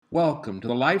Welcome to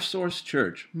the Life Source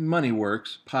Church Money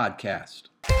Works podcast.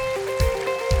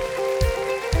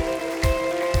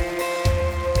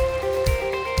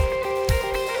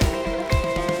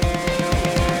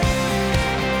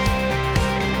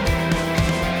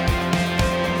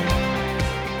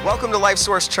 Welcome to Life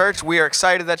Source Church. We are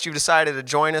excited that you've decided to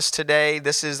join us today.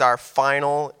 This is our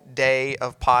final day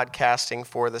of podcasting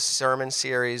for the sermon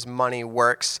series, Money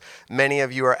Works. Many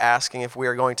of you are asking if we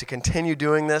are going to continue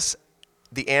doing this.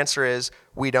 The answer is,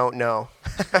 we don't know.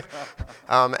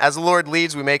 As the Lord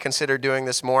leads, we may consider doing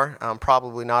this more,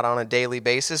 probably not on a daily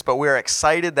basis, but we're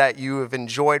excited that you have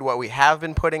enjoyed what we have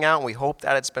been putting out, and we hope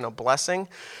that it's been a blessing.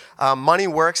 Money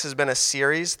Works has been a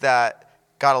series that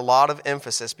got a lot of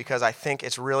emphasis because I think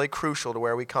it's really crucial to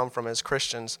where we come from as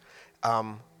Christians.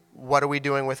 What are we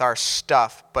doing with our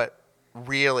stuff, but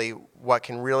really what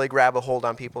can really grab a hold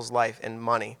on people's life and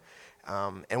money?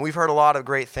 And we've heard a lot of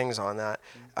great things on that.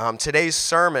 Today's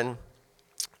sermon,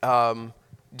 do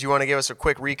you want to give us a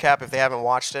quick recap if they haven't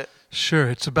watched it? Sure.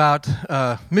 It's about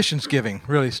missions giving,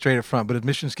 really straight up front. But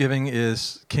missions giving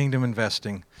is kingdom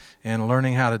investing and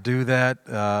learning how to do that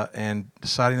and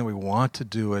deciding that we want to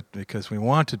do it because we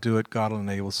want to do it, God will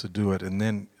enable us to do it. And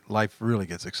then life really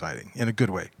gets exciting in a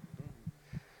good way.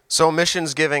 So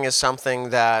missions giving is something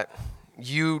that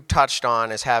you touched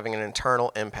on as having an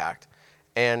internal impact.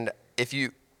 And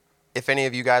if any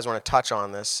of you guys want to touch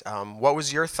on this, what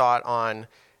was your thought on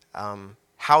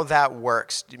how that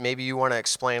works? Maybe you want to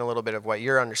explain a little bit of what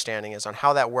your understanding is on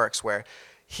how that works, where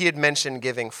he had mentioned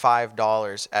giving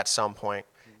 $5 at some point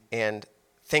and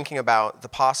thinking about the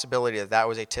possibility that that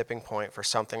was a tipping point for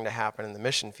something to happen in the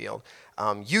mission field.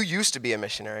 You used to be a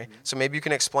missionary, so maybe you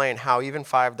can explain how even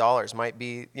 $5 might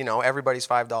be, everybody's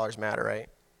 $5 matter, right?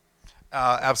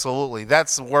 Absolutely.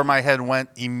 That's where my head went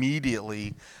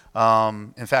immediately.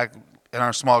 In fact, in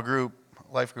our small group,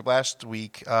 life group last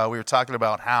week, we were talking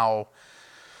about how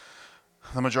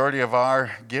the majority of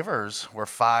our givers were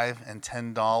 $5 and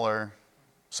 $10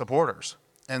 supporters.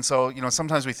 And so,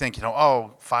 sometimes we think,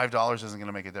 $5 isn't going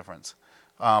to make a difference.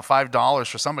 $5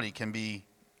 for somebody can be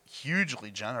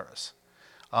hugely generous.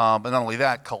 But not only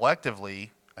that,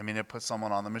 collectively, it puts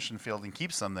someone on the mission field and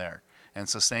keeps them there and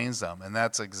sustains them. And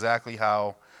that's exactly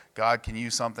how God can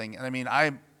use something. And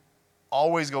I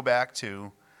always go back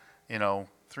to,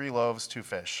 3 loaves, 2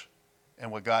 fish,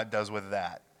 and what God does with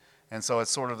that. And so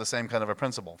it's sort of the same kind of a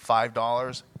principle.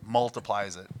 $5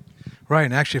 multiplies it. Right.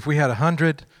 And actually, if we had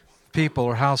 100 people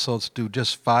or households do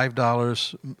just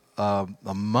 $5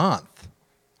 a month,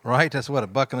 right? That's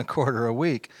what, $1.25 a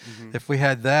week. Mm-hmm. If we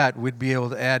had that, we'd be able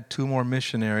to add 2 more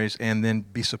missionaries and then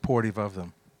be supportive of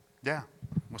them. Yeah,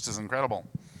 which is incredible.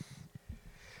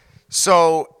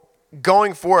 So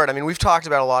going forward, we've talked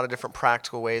about a lot of different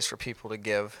practical ways for people to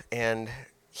give, and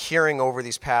hearing over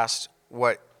these past,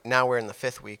 now we're in the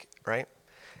 5th week, right?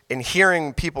 And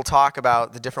hearing people talk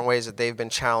about the different ways that they've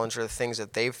been challenged or the things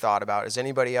that they've thought about, has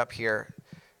anybody up here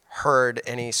heard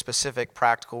any specific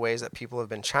practical ways that people have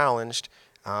been challenged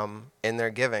in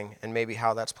their giving and maybe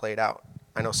how that's played out?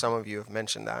 I know some of you have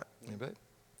mentioned that.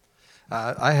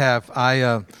 I have.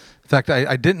 In fact,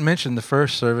 I didn't mention the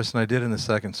first service, and I did in the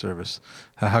second service,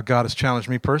 how God has challenged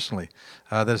me personally.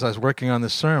 That as I was working on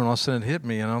this sermon, all of a sudden it hit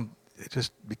me, it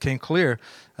just became clear.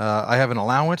 I have an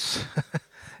allowance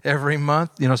every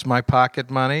month. It's my pocket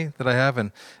money that I have,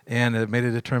 and it made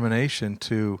a determination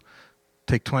to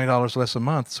take $20 less a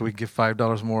month so we can give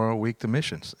 $5 more a week to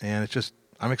missions. And it's just,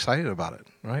 I'm excited about it,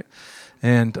 right?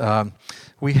 And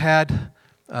we had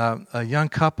a young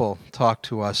couple talk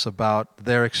to us about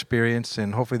their experience,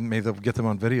 and hopefully maybe they'll get them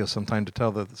on video sometime to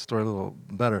tell the story a little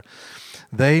better.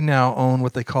 They now own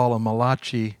what they call a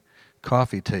Malachi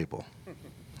coffee table.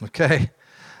 Okay?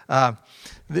 Malachi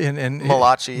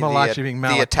being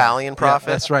the Italian prophet?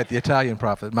 Yeah, that's right, the Italian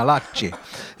prophet, Malachi.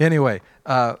 Anyway,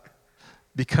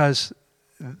 because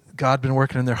God had been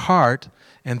working in their heart,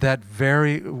 and that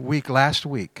very week, last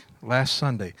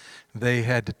Sunday, they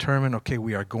had determined, okay,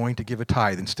 we are going to give a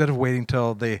tithe. Instead of waiting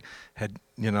till they had,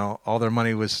 all their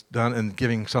money was done and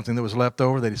giving something that was left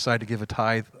over, they decided to give a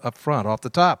tithe up front, off the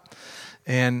top.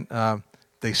 And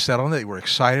they settled on it. They were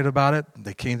excited about it.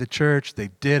 They came to church. They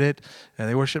did it, and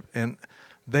they worshiped. And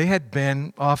they had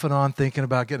been off and on thinking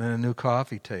about getting a new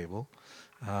coffee table.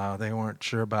 They weren't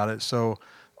sure about it. So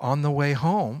on the way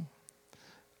home,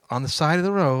 on the side of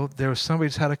the road, there was somebody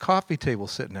who's had a coffee table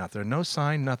sitting out there. No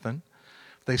sign, nothing.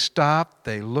 They stopped.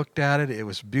 They looked at it. It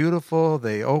was beautiful.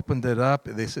 They opened it up.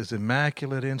 This is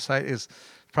immaculate inside. It's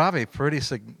probably pretty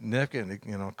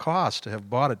significant, cost to have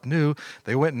bought it new.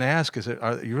 They went and asked,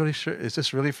 are you really sure? Is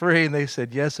this really free? And they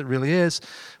said, yes, it really is.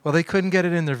 Well, they couldn't get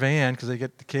it in their van because they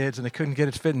get the kids, and they couldn't get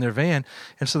it to fit in their van.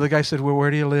 And so the guy said, well,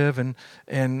 where do you live?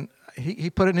 And he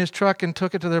put it in his truck and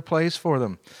took it to their place for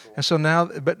them. And so now,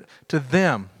 but to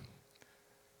them,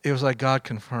 it was like God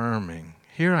confirming,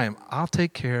 here I am. I'll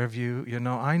take care of you.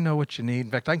 I know what you need.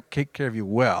 In fact, I can take care of you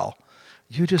well.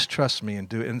 You just trust me and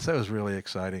do it. And that was really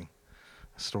exciting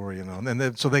story,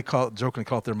 And so they jokingly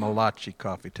call it their Malachi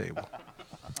coffee table.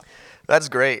 That's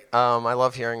great. I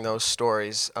love hearing those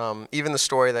stories. Even the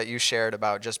story that you shared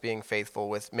about just being faithful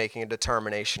with making a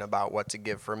determination about what to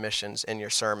give for missions in your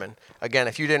sermon. Again,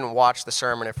 if you didn't watch the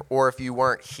sermon or if you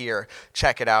weren't here,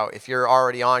 check it out. If you're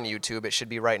already on YouTube, it should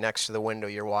be right next to the window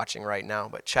you're watching right now.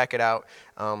 But check it out.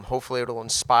 Hopefully it'll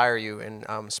inspire you in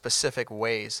specific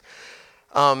ways.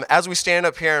 As we stand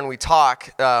up here and we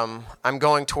talk, I'm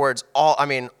going towards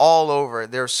all over.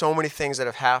 There are so many things that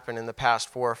have happened in the past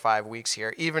 4 or 5 weeks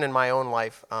here, even in my own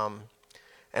life.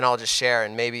 And I'll just share,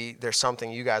 and maybe there's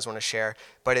something you guys want to share,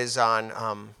 but is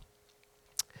on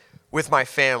with my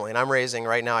family. And I'm raising,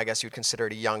 right now, I guess you'd consider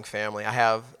it a young family. I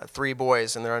have 3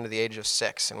 boys, and they're under the age of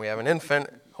 6. And we have an infant,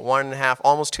 a 1.5,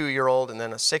 almost 2-year-old, and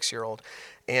then a 6-year-old.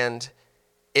 And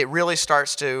it really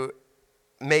starts to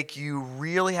make you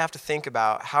really have to think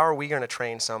about how are we going to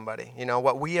train somebody?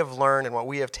 What we have learned and what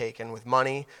we have taken with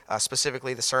money,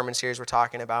 specifically the sermon series we're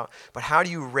talking about, but how do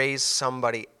you raise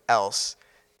somebody else,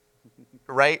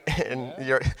 right? And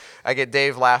I get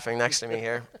Dave laughing next to me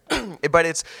here. But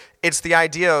it's the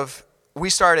idea of,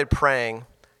 we started praying,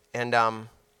 and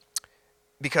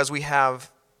because we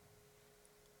have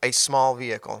a small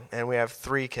vehicle, and we have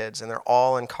 3 kids, and they're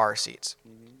all in car seats.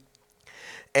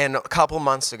 And a couple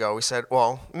months ago, we said,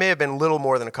 well, it may have been a little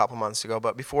more than a couple months ago,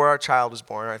 but before our child was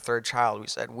born, our 3rd child, we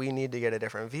said, we need to get a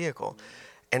different vehicle.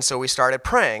 And so we started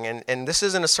praying. And this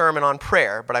isn't a sermon on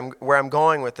prayer, but where I'm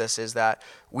going with this is that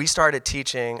we started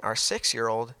teaching our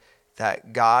 6-year-old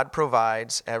that God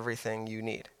provides everything you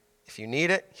need. If you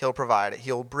need it, he'll provide it.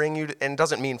 He'll bring you, and it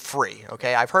doesn't mean free,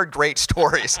 okay? I've heard great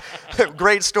stories,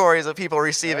 great stories of people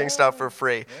receiving stuff for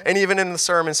free. And even in the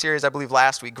sermon series, I believe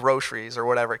last week, groceries or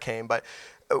whatever came. But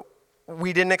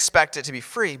we didn't expect it to be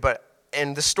free,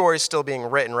 and the story is still being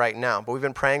written right now. But we've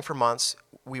been praying for months.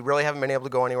 We really haven't been able to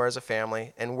go anywhere as a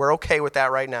family, and we're okay with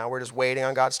that right now. We're just waiting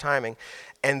on God's timing.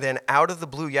 And then out of the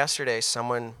blue yesterday,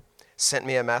 someone sent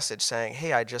me a message saying,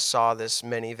 hey, I just saw this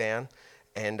minivan,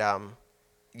 and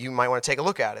you might want to take a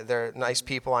look at it. They're nice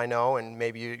people I know, and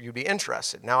maybe you'd be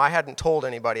interested. Now, I hadn't told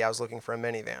anybody I was looking for a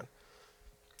minivan.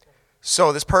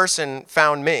 So this person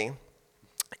found me,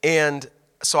 and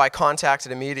so I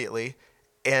contacted immediately,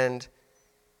 and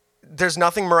there's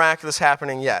nothing miraculous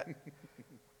happening yet.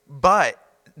 But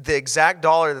the exact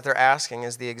dollar that they're asking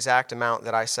is the exact amount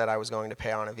that I said I was going to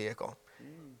pay on a vehicle.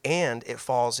 And it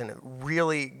falls in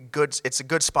it's a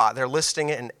good spot. They're listing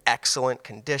it in excellent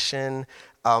condition,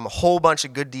 a whole bunch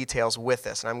of good details with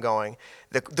this. And I'm going,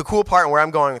 the cool part and where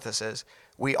I'm going with this is,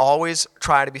 we always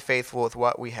try to be faithful with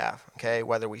what we have, okay?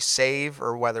 Whether we save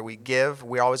or whether we give,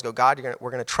 we always go, God,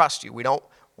 we're going to trust you.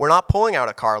 We're not pulling out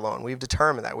a car loan. We've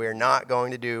determined that. We are not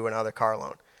going to do another car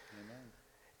loan. Amen.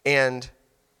 And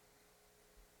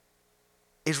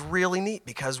it's really neat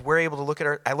because we're able to look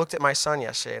at I looked at my son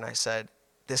yesterday and I said,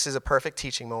 this is a perfect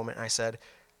teaching moment. I said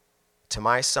to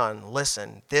my son,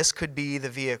 listen, this could be the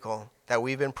vehicle that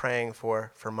we've been praying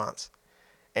for months.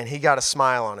 And he got a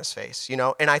smile on his face,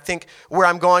 And I think where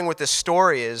I'm going with this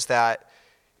story is that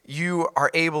you are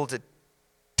able to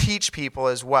teach people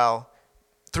as well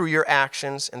through your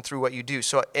actions and through what you do.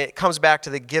 So it comes back to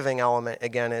the giving element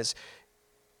again, is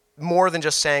more than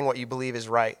just saying what you believe is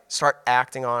right. Start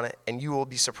acting on it, and you will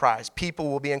be surprised. People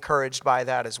will be encouraged by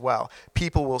that as well.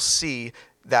 People will see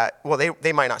that, well,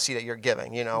 they might not see that you're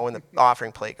giving, when the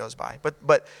offering plate goes by.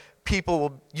 But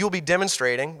you'll be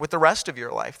demonstrating with the rest of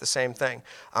your life the same thing.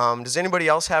 Does anybody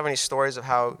else have any stories of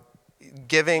how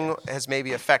giving has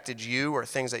maybe affected you or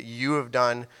things that you have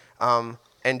done?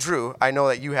 And Drew, I know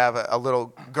that you have a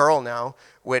little girl now,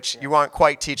 which you aren't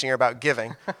quite teaching her about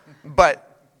giving, but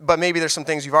maybe there's some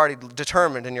things you've already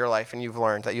determined in your life and you've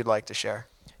learned that you'd like to share.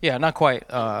 Yeah, not quite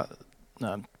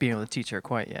being able to teach her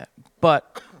quite yet.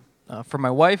 But for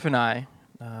my wife and I,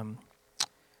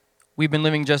 we've been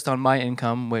living just on my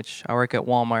income, which I work at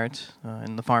Walmart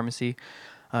in the pharmacy.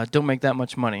 Don't make that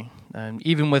much money. And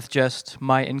even with just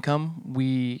my income,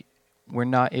 we're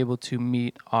not able to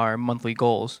meet our monthly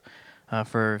goals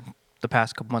for the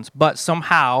past couple months. But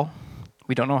somehow,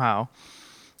 we don't know how,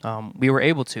 we were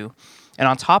able to. And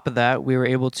on top of that, we were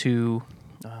able to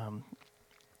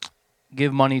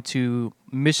give money to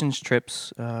missions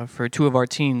trips for 2 of our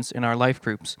teens in our life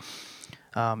groups.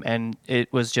 And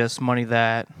it was just money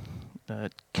that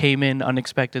came in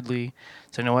unexpectedly.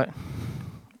 So you know what?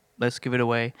 Let's give it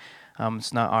away.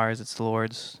 It's not ours, it's the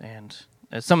Lord's. And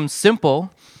it's something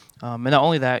simple. And not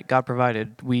only that, God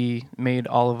provided. We made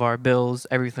all of our bills,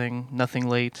 everything, nothing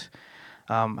late.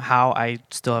 How, I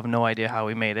still have no idea how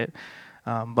we made it.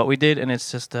 But we did, and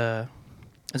it's just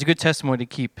it's a good testimony to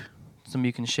keep. Something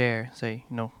you can share. Say,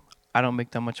 I don't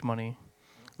make that much money.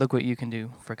 Look what you can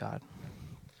do for God.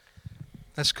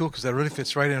 That's cool because that really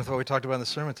fits right in with what we talked about in the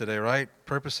sermon today, right?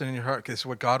 Purpose in your heart, because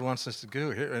what God wants us to do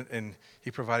here, and He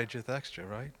provided you with extra,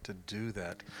 right, to do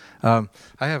that. I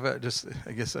have I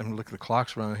guess I'm looking at the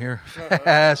clocks around here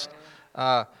fast.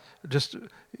 I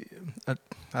don't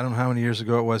know how many years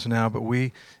ago it was now, but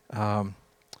we had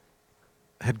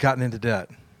gotten into debt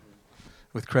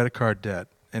with credit card debt.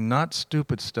 And not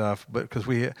stupid stuff, but because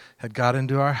we had got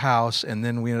into our house, and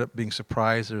then we ended up being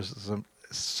surprised. There's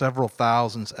several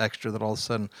thousands extra that all of a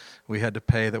sudden we had to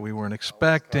pay that we weren't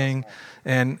expecting,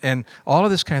 and all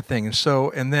of this kind of thing.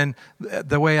 And then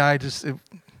the way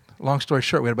long story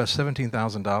short, we had about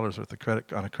 $17,000 worth of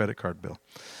credit on a credit card bill,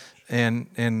 and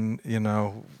we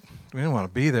didn't want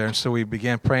to be there, and so we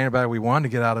began praying about it. We wanted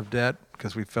to get out of debt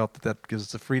because we felt that gives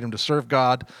us the freedom to serve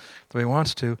God the way He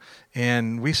wants to.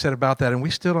 And we set about that, and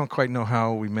we still don't quite know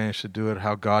how we managed to do it,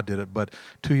 how God did it, but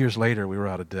 2 years later, we were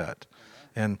out of debt.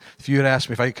 And if you had asked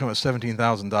me if I could come up with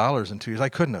 $17,000 in 2 years, I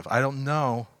couldn't have. I don't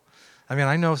know. I mean,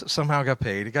 I know somehow it got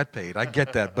paid. I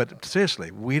get that. But seriously,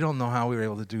 we don't know how we were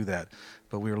able to do that.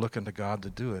 But we were looking to God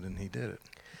to do it, and He did it.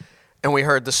 And we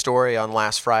heard the story on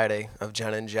last Friday of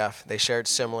Jen and Jeff. They shared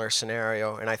similar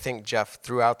scenario, and I think Jeff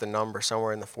threw out the number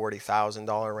somewhere in the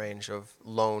 $40,000 range of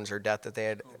loans or debt that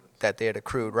they had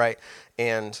accrued, right?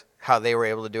 And how they were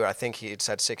able to do it. I think he had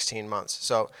said 16 months.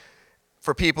 So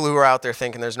for people who are out there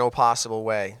thinking there's no possible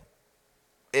way,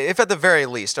 if at the very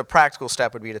least a practical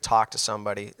step would be to talk to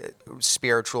somebody,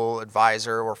 spiritual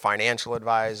advisor or financial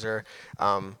advisor,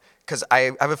 because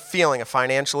I have a feeling a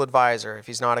financial advisor, if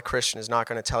he's not a Christian, is not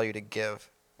going to tell you to give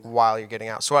while you're getting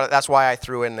out. So that's why I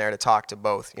threw in there to talk to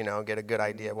both, get a good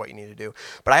idea of what you need to do.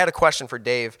 But I had a question for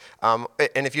Dave, and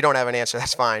if you don't have an answer,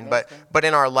 that's fine. But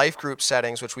in our life group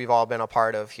settings, which we've all been a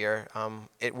part of here,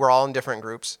 we're all in different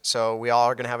groups, so we all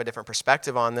are going to have a different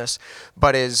perspective on this.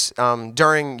 But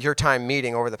during your time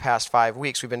meeting over the past 5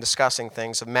 weeks, we've been discussing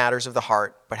things of matters of the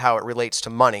heart, but how it relates to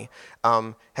money.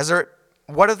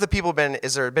 What have the people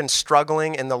has there been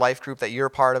struggling in the life group that you're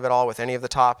part of at all with any of the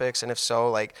topics? And if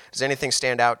so, does anything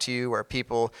stand out to you where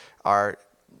people are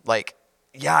like,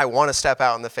 yeah, I want to step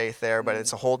out in the faith there, but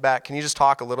it's a holdback? Can you just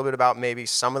talk a little bit about maybe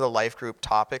some of the life group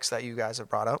topics that you guys have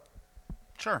brought up?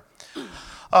 Sure.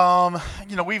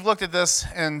 We've looked at this,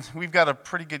 and we've got a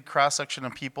pretty good cross-section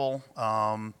of people.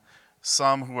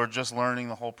 Some who are just learning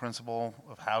the whole principle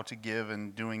of how to give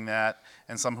and doing that,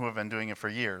 and some who have been doing it for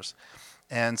years.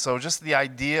 And so just the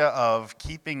idea of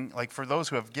keeping, for those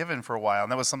who have given for a while,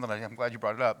 and that was something I'm glad you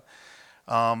brought it up,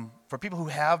 for people who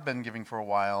have been giving for a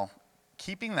while,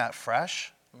 keeping that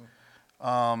fresh,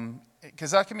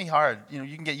 because that can be hard.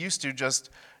 You can get used to just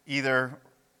either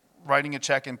writing a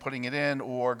check and putting it in,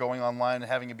 or going online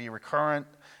and having it be recurrent,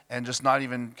 and just not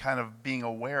even kind of being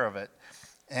aware of it.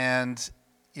 And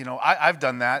I've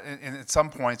done that at some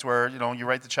points where you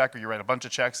write the check, or you write a bunch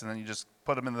of checks and then you just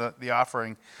put them in the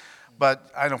offering.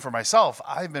 But I know for myself,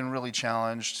 I've been really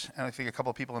challenged, and I think a couple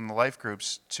of people in the life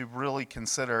groups, to really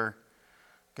consider,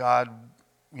 God,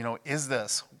 is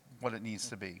this what it needs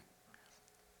to be?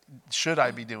 Should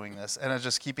I be doing this? And it's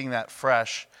just keeping that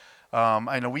fresh.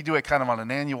 I know we do it kind of on an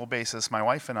annual basis, my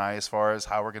wife and I, as far as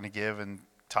how we're going to give and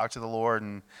talk to the Lord.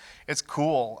 And it's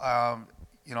cool,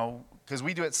 because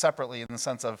we do it separately in the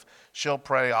sense of she'll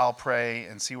pray, I'll pray,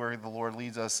 and see where the Lord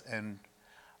leads us. And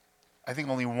I think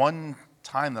only one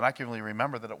time that I can really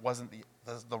remember that it wasn't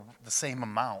the same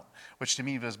amount, which to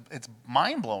me it's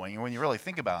mind-blowing when you really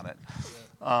think about it.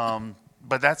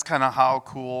 But that's kind of how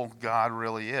cool God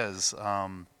really is.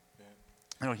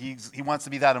 He wants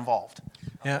to be that involved.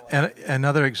 Yeah, and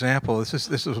another example,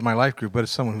 this was my life group, but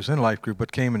it's someone who's in life group,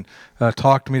 but came and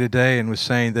talked to me today and was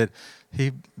saying that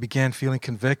he began feeling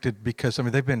convicted because,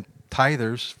 they've been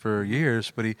tithers for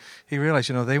years, but he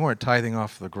realized, they weren't tithing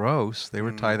off the gross, they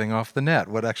were tithing off the net,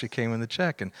 what actually came in the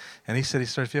check. And he said he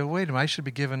started feeling, wait a minute, I should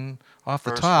be giving off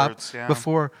the top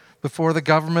before the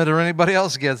government or anybody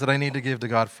else gets, that I need to give to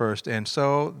God first. And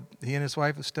so he and his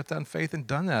wife have stepped out in faith and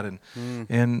done that.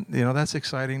 And that's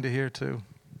exciting to hear too.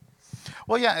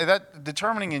 Well, yeah, that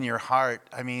determining in your heart,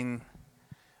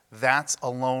 that's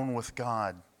alone with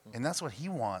God, and that's what He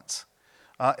wants.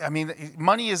 I mean,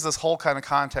 money is this whole kind of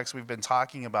context we've been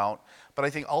talking about, but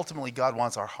I think ultimately God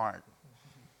wants our heart.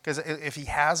 Because if he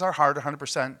has our heart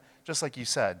 100%, just like you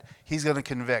said, he's going to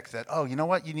convict that, oh, you know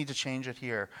what, you need to change it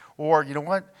here. Or, you know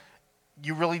what,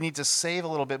 you really need to save a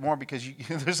little bit more because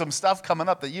there's some stuff coming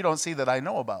up that you don't see that I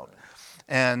know about.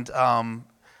 And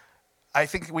I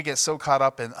think we get so caught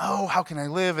up in, oh, how can I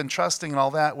live and trusting and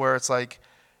all that, where it's like,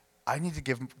 I need to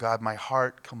give God my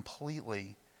heart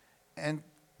completely. And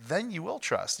then you will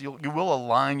trust. You will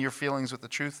align your feelings with the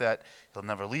truth that he'll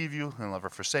never leave you, he'll never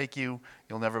forsake you,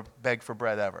 you'll never beg for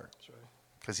bread ever.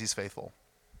 Because he's faithful.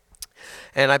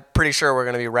 And I'm pretty sure we're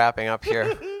going to be wrapping up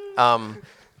here.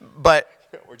 But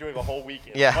we're doing a whole week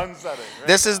in yeah, one setting. Right?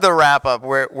 This is the wrap up.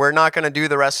 We're not going to do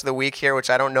the rest of the week here,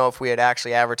 which I don't know if we had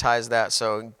actually advertised that.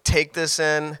 So take this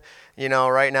in.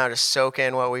 Right now, just soak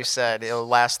in what we've said. It'll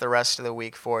last the rest of the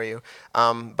week for you.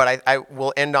 But I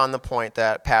will end on the point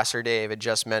that Pastor Dave had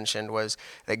just mentioned, was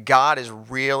that God is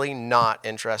really not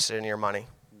interested in your money.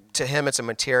 To him, it's a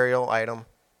material item.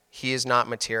 He is not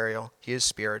material. He is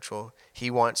spiritual. He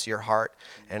wants your heart.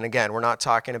 And again, we're not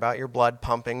talking about your blood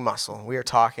pumping muscle. We are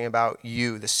talking about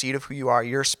you, the seed of who you are,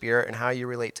 your spirit, and how you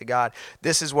relate to God.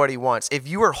 This is what he wants. If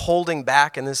you are holding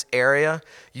back in this area,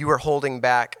 you are holding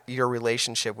back your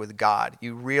relationship with God.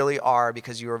 You really are,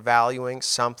 because you are valuing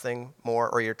something more,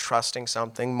 or you're trusting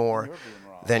something more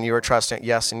than you are trusting.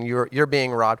 Yes, and you're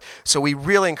being robbed. So we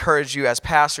really encourage you as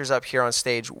pastors up here on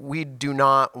stage, we do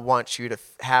not want you to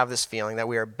have this feeling that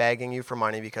we are begging you for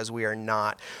money, because we are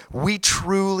not. We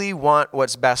truly want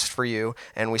what's best for you,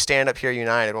 and we stand up here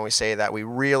united when we say that. We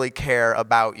really care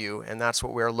about you, and that's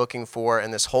what we're looking for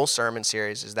in this whole sermon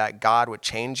series, is that God would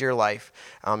change your life.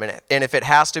 And if it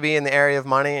has to be in the area of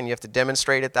money and you have to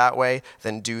demonstrate it that way,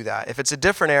 then do that. If it's a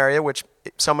different area, which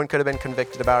someone could have been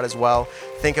convicted about as well,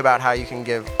 think about how you can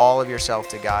give all of yourself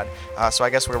to God. So I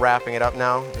guess we're wrapping it up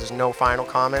now. There's no final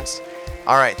comments.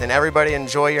 All right, then everybody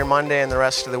enjoy your Monday and the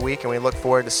rest of the week, and we look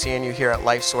forward to seeing you here at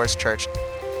Life Source Church.